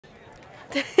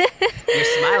You're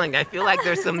smiling. I feel like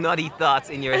there's some naughty thoughts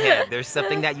in your head. There's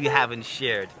something that you haven't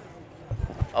shared.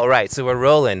 All right, so we're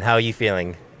rolling. How are you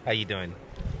feeling? How you doing?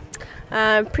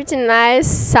 Pretty nice.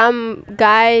 Some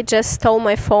guy just stole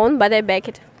my phone, but I back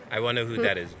it. I wonder who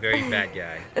that is. Very bad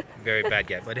guy. Very bad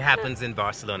guy. But it happens in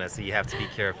Barcelona, so you have to be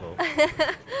careful.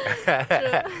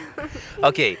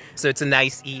 Okay, so it's a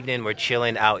nice evening. We're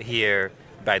chilling out here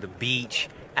by the beach.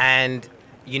 And,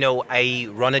 you know, I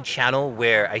run a channel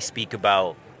where I speak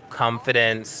about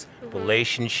confidence,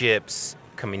 relationships,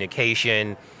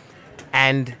 communication.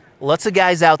 And lots of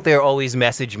guys out there always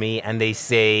message me and they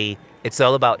say, it's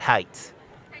all about height.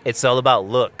 It's all about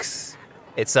looks.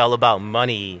 It's all about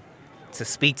money. To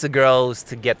speak to girls,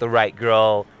 to get the right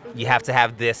girl, you have to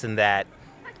have this and that.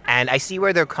 And I see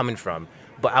where they're coming from.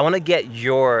 But I want to get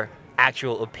your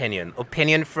actual opinion.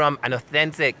 Opinion from an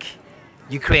authentic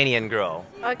Ukrainian girl.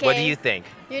 Okay. What do you think?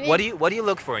 What do you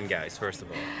look for in guys, first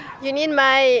of all? You need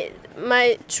my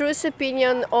truth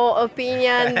opinion or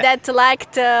opinion that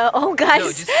liked all guys.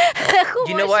 No, just, who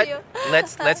you know watch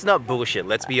what? Let's not bullshit.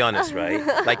 Let's be honest, right?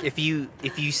 Like if you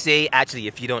say actually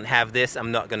if you don't have this,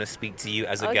 I'm not gonna speak to you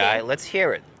as a guy. Let's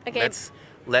hear it. Okay.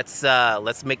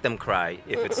 Let's make them cry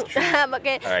if it's true.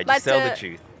 Okay. All right, just tell the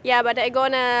truth. Yeah, but I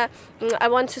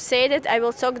want to say that I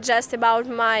will talk just about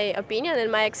my opinion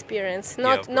and my experience,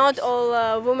 not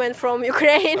all women from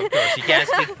Ukraine. Of course, you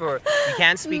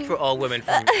can't speak for all women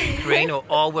from Ukraine or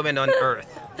all women on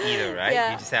earth either, right?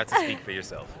 Yeah. You just have to speak for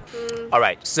yourself. All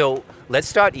right, so let's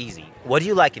start easy. What do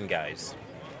you like in guys?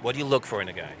 What do you look for in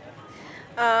a guy?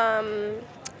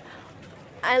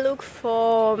 I look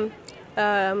for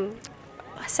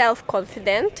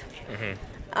self-confident.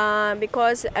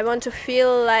 Because I want to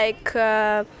feel like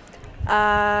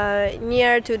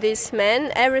near to this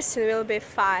man, everything will be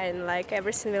fine, like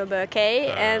everything will be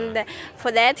okay, and for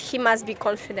that he must be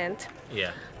confident.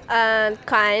 Yeah. And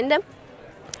kind,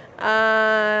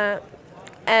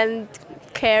 and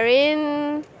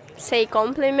caring, say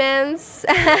compliments.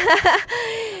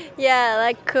 Yeah,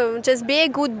 like just be a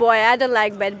good boy. I don't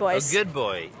like bad boys. A good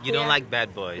boy. You don't like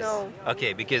bad boys? No.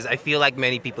 Okay, because I feel like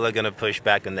many people are going to push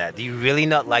back on that. Do you really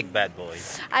not like bad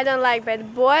boys? I don't like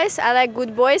bad boys. I like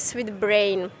good boys with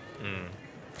brain.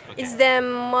 Okay. It's the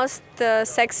most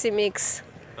sexy mix.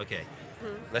 Okay.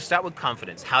 Let's start with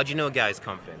confidence. How do you know a guy's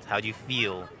confidence? How do you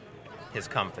feel his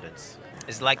confidence?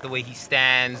 Is it like the way he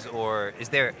stands, or is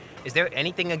there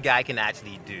anything a guy can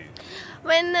actually do?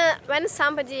 When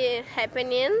somebody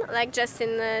happening, like just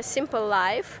in simple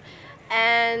life,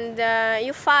 and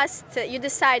you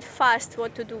decide fast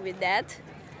what to do with that,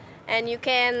 and you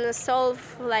can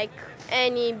solve like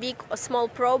any big or small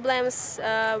problems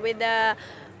with a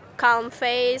calm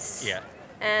face. Yeah.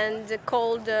 And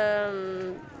cold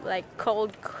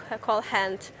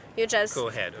hand. You just Go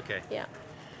ahead. Okay. Yeah.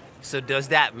 So does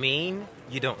that mean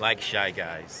you don't like shy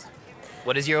guys?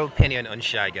 What is your opinion on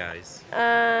shy guys?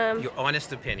 Your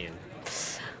honest opinion.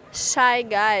 Shy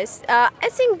guys. I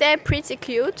think they're pretty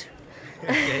cute.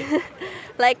 Okay.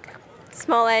 Like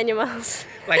small animals.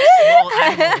 Like small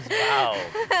animals. Wow.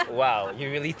 Wow.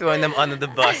 You're really throwing them under the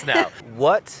bus now.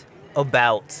 What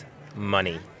about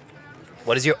money?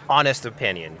 What is your honest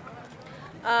opinion?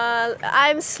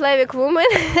 I'm Slavic woman.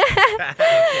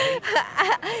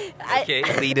 Okay,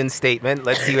 lead-in statement.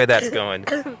 Let's see where that's going.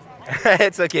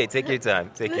 It's okay. Take your time.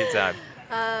 Take your time.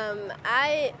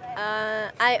 I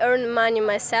earn money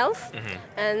myself,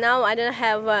 and now I don't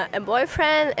have a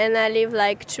boyfriend, and I live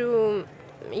like 2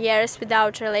 years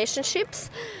without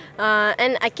relationships,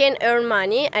 and I can earn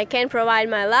money. I can provide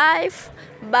my life,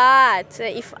 but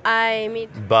if I meet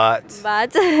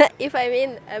if I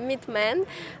meet man,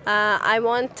 I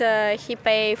want he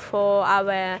pay for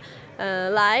our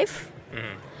life.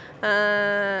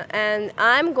 And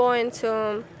I'm going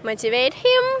to motivate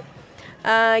him,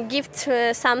 give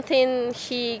something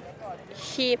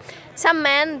some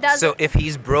man does. So if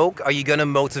he's broke, are you gonna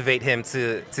motivate him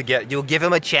to get? You'll give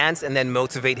him a chance and then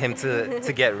motivate him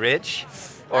to get rich,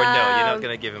 or no? You're not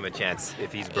gonna give him a chance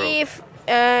if he's broke.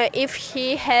 If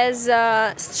he has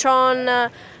a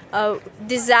strong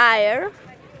desire.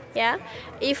 Yeah,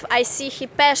 if I see he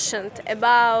passionate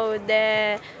about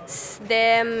the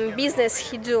business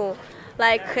he do,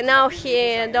 like now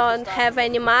he don't have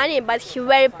any money, but he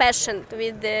very passionate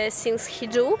with the things he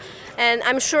do, and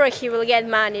I'm sure he will get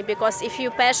money, because if you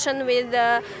passionate with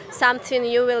something,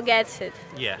 you will get it.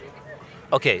 Yeah.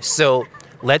 Okay, so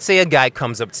let's say a guy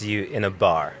comes up to you in a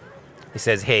bar. He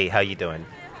says, "Hey, how you doing?"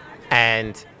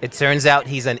 And it turns out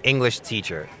he's an English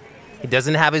teacher. He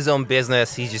doesn't have his own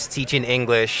business. He's just teaching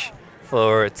English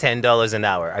for $10 an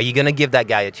hour. Are you going to give that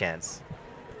guy a chance?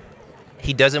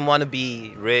 he doesn't want to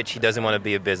be rich. He doesn't want to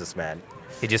be a businessman.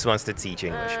 He just wants to teach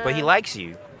English. But he likes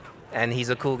you, and he's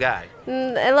a cool guy.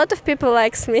 A lot of people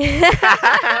likes me.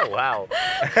 Wow.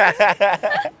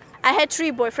 I had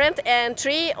 3 boyfriends, and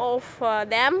 3 of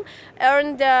them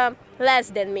earned less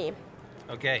than me.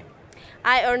 Okay.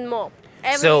 I earned more.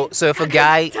 So if a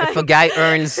guy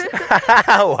earns,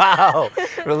 wow,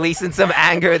 releasing some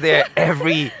anger there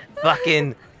every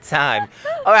fucking time.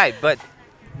 All right, but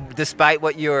despite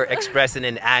what you're expressing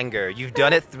in anger, you've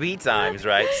done it 3 times,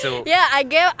 right? So yeah, I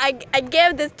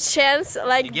gave the chance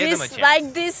like gave them a this chance.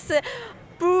 like this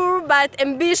poor but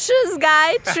ambitious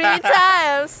guy 3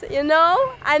 times. You know,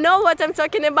 I know what I'm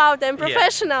talking about. I'm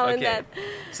professional in that.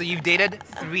 So you've dated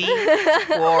 3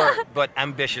 poor but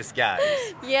ambitious guys,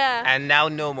 Yeah. and now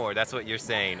no more. That's what you're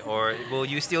saying, or will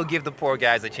you still give the poor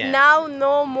guys a chance? Now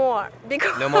no more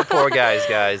because No more poor guys,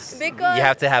 guys. Because- you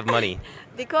have to have money.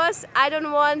 because I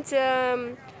don't want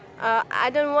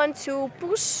to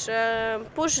push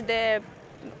the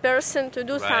person to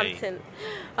do Right. something.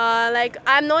 Like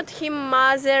I'm not him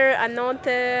mother, I'm not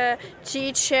a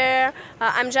teacher.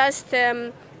 I'm just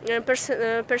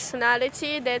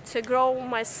personality that grow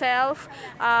myself.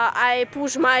 I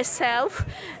push myself,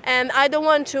 and I don't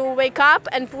want to wake up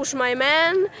and push my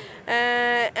man.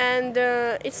 And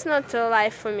it's not a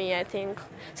life for me, I think.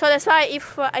 So that's why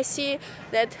if I see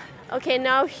that, okay,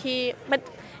 now but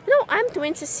you know, I'm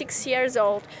 26 years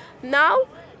old now.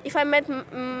 If I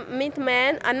meet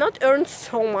man, I'm not earn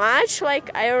so much like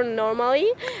I earn normally,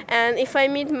 and if I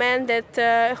meet men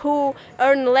that who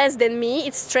earn less than me,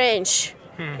 it's strange.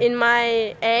 In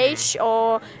my age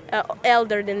or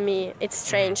elder than me, it's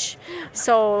strange.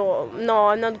 So no,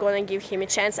 I'm not gonna give him a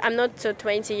chance. I'm not a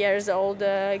 20 years old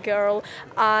girl.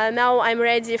 Now I'm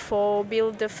ready for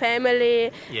build a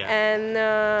family, and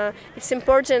it's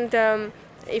important.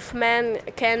 If man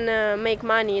can make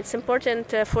money, it's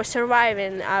important for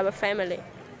surviving our family.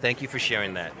 Thank you for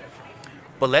sharing that.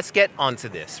 But let's get onto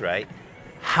this, right?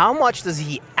 How much does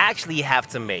he actually have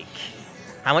to make?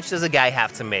 How much does a guy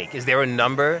have to make? Is there a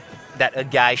number that a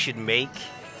guy should make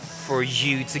for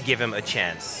you to give him a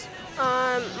chance?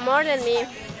 More than me.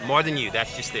 More than you,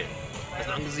 that's just it.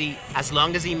 As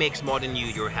long as he makes more than you,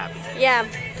 you're happy. Yeah.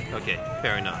 Okay,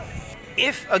 fair enough.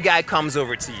 If a guy comes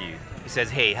over to you, he says,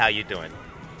 "Hey, how you doing?"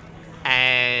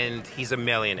 and he's a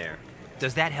millionaire,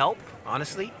 does that help,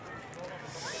 honestly?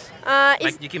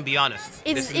 Like, you can be honest.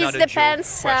 This is not a joke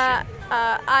depends. question.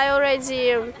 I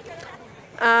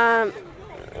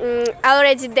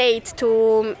already date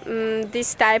to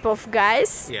this type of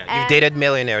guys. Yeah, and you've dated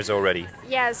millionaires already.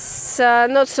 Yes,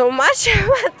 not so much,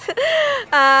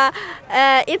 but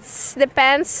it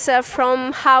depends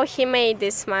from how he made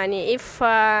this money. If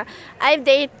I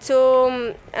date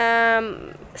to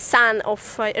son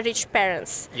of rich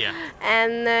parents, Yeah.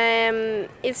 and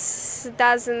it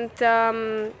doesn't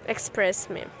express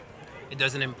me. It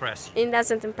doesn't impress you. It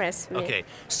doesn't impress me. Okay,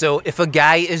 so if a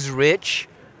guy is rich,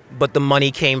 but the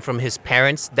money came from his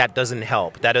parents, that doesn't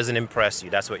help. That doesn't impress you.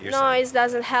 That's what you're No, saying. it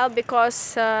doesn't help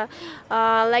because,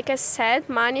 like I said,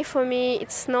 money for me,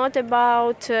 it's not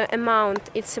about amount.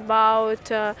 It's about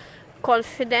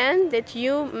confidence that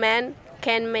you man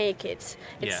can make it.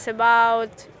 It's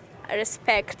about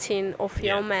respecting of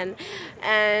your man.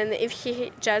 And if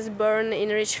he just born in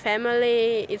rich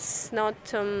family, it's not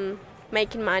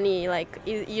making money. Like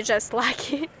you just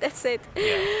lucky. That's it.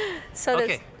 Yeah. So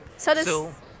Okay. that's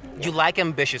You like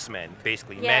ambitious men,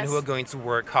 basically. Men who Yes. are going to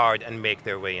work hard and make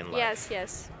their way in life.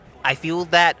 yes. I feel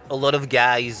that a lot of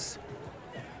guys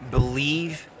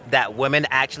believe that women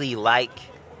actually like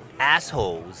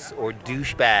assholes or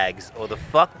douchebags or the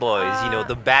fuck boys,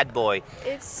 the bad boy.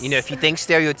 It's If you think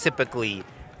stereotypically,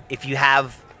 if you have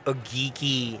a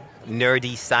geeky,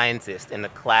 nerdy scientist in the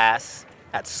class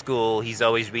at school, he's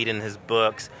always reading his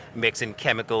books, mixing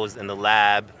chemicals in the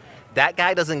lab, that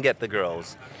guy doesn't get the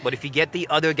girls. But if you get the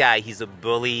other guy, he's a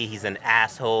bully, he's an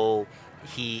asshole,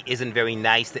 he isn't very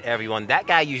nice to everyone, that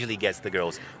guy usually gets the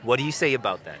girls. What do you say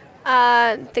about that?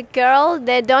 the girl,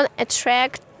 they don't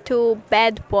attract to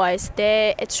bad boys.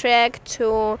 They attract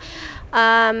to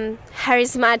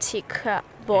charismatic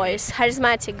boys,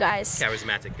 charismatic guys.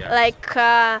 Charismatic guys. Like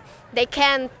they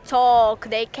can talk,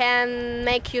 they can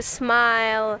make you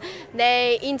smile,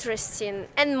 they interesting,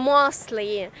 and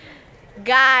mostly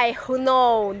guy who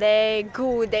know they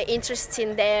good, they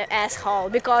interesting, they asshole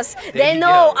because they you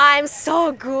know go. I'm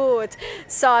so good,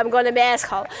 so I'm gonna be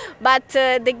asshole. But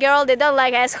the girl, they don't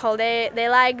like asshole. They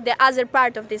like the other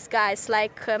part of these guys,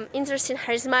 like interesting,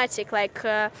 charismatic. Like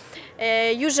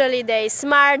usually they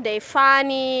smart, they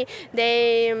funny,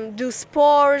 they do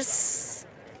sports,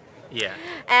 Yeah.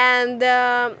 and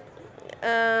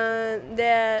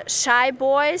the shy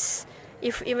boys,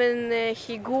 if even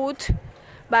he good,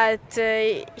 but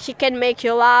he can make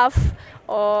you laugh,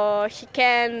 or he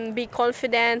can be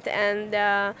confident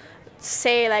and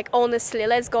say like honestly,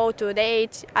 let's go to a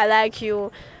date, I like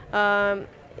you.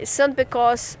 It's not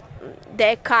because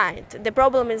they're kind. The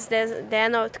problem is they're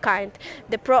not kind.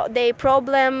 The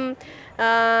problem,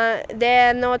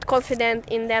 they're not confident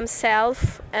in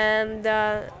themselves and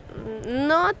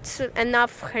not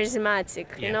enough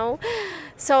charismatic, you know.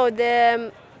 So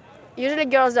usually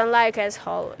girls don't like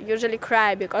asshole. Usually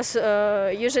girls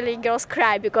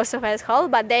cry because of asshole,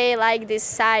 but they like this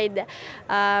side,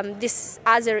 this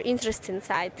other interesting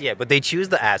side. Yeah, but they choose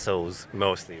the assholes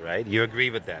mostly, right? You agree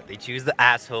with that? They choose the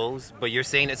assholes, but you're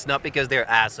saying it's not because they're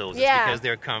assholes. It's because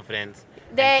they're confident.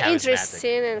 They're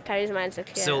interesting and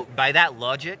charismatic. Yeah. So by that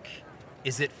logic,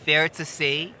 is it fair to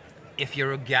say if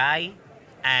you're a guy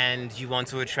and you want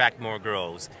to attract more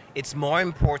girls, it's more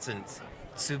important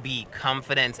to be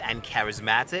confident and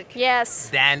charismatic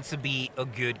than to be a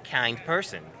good, kind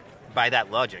person, by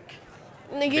that logic?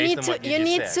 You need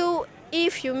to,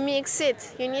 if you mix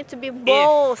it, you need to be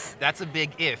both. That's a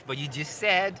big if, but you just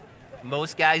said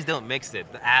most guys don't mix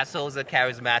it. The assholes are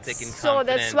charismatic and confident. So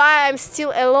that's why I'm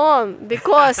still alone,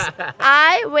 because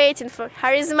I waiting for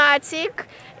charismatic,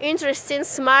 interesting,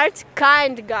 smart,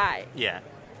 kind guy. Yeah.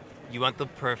 You want the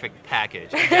perfect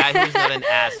package. A guy who's not an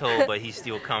asshole, but he's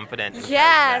still confident and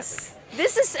yes,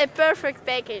 this is a perfect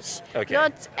package. Okay.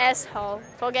 Not asshole.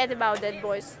 Forget about that,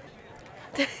 boys.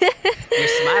 You're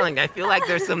smiling. I feel like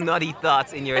there's some nutty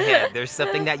thoughts in your head. There's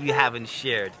something that you haven't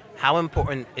shared. How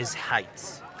important is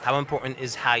height? How important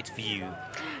is height for you,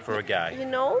 for a guy? You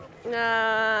know,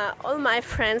 all my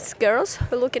friends, girls,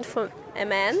 who are looking for a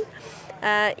man,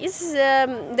 is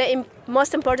the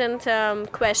most important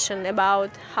question about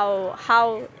how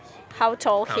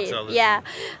tall he is. Yeah,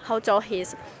 how tall he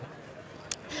is.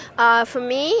 For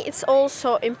me, it's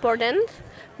also important,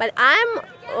 but I'm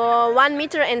 1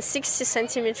 meter and 60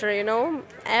 centimeters. You know,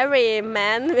 every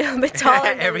man will be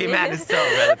taller. Every man is tall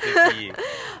relative to you.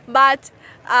 But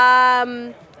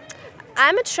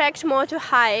I'm attracted more to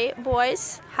high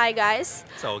boys, high guys.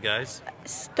 Tall guys.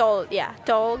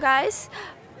 Tall guys.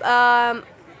 But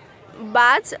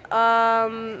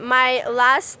my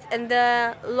last and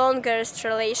the longest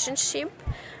relationship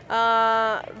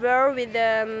were with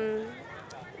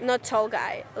not tall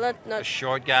guy, not a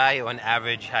short guy or an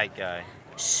average height guy.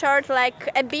 Short, like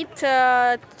a bit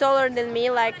taller than me,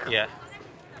 like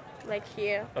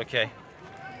here. Okay.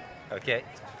 Okay.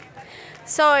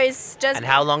 So it's just. And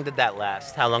how long did that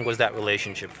last? How long was that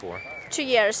relationship for? 2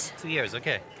 years. 2 years.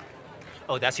 Okay.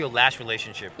 Oh, that's your last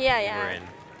relationship. Yeah, you were in.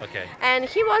 Okay. And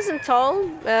he wasn't tall,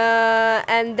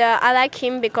 and I like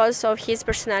him because of his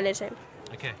personality.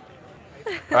 Okay.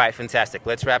 All right, fantastic.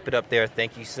 Let's wrap it up there.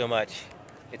 Thank you so much.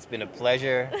 It's been a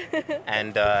pleasure,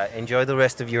 and enjoy the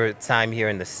rest of your time here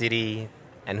in the city,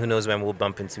 and who knows when we'll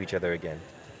bump into each other again.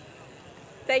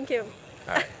 Thank you.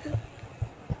 All right.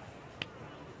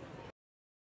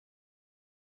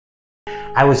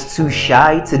 I was too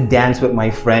shy to dance with my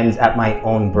friends at my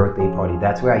own birthday party.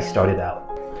 That's where I started out.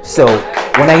 So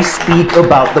when I speak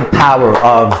about the power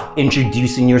of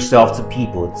introducing yourself to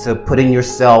people, to putting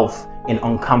yourself in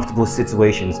uncomfortable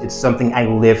situations, it's something I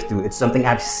lived through. It's something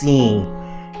I've seen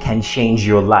can change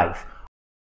your life.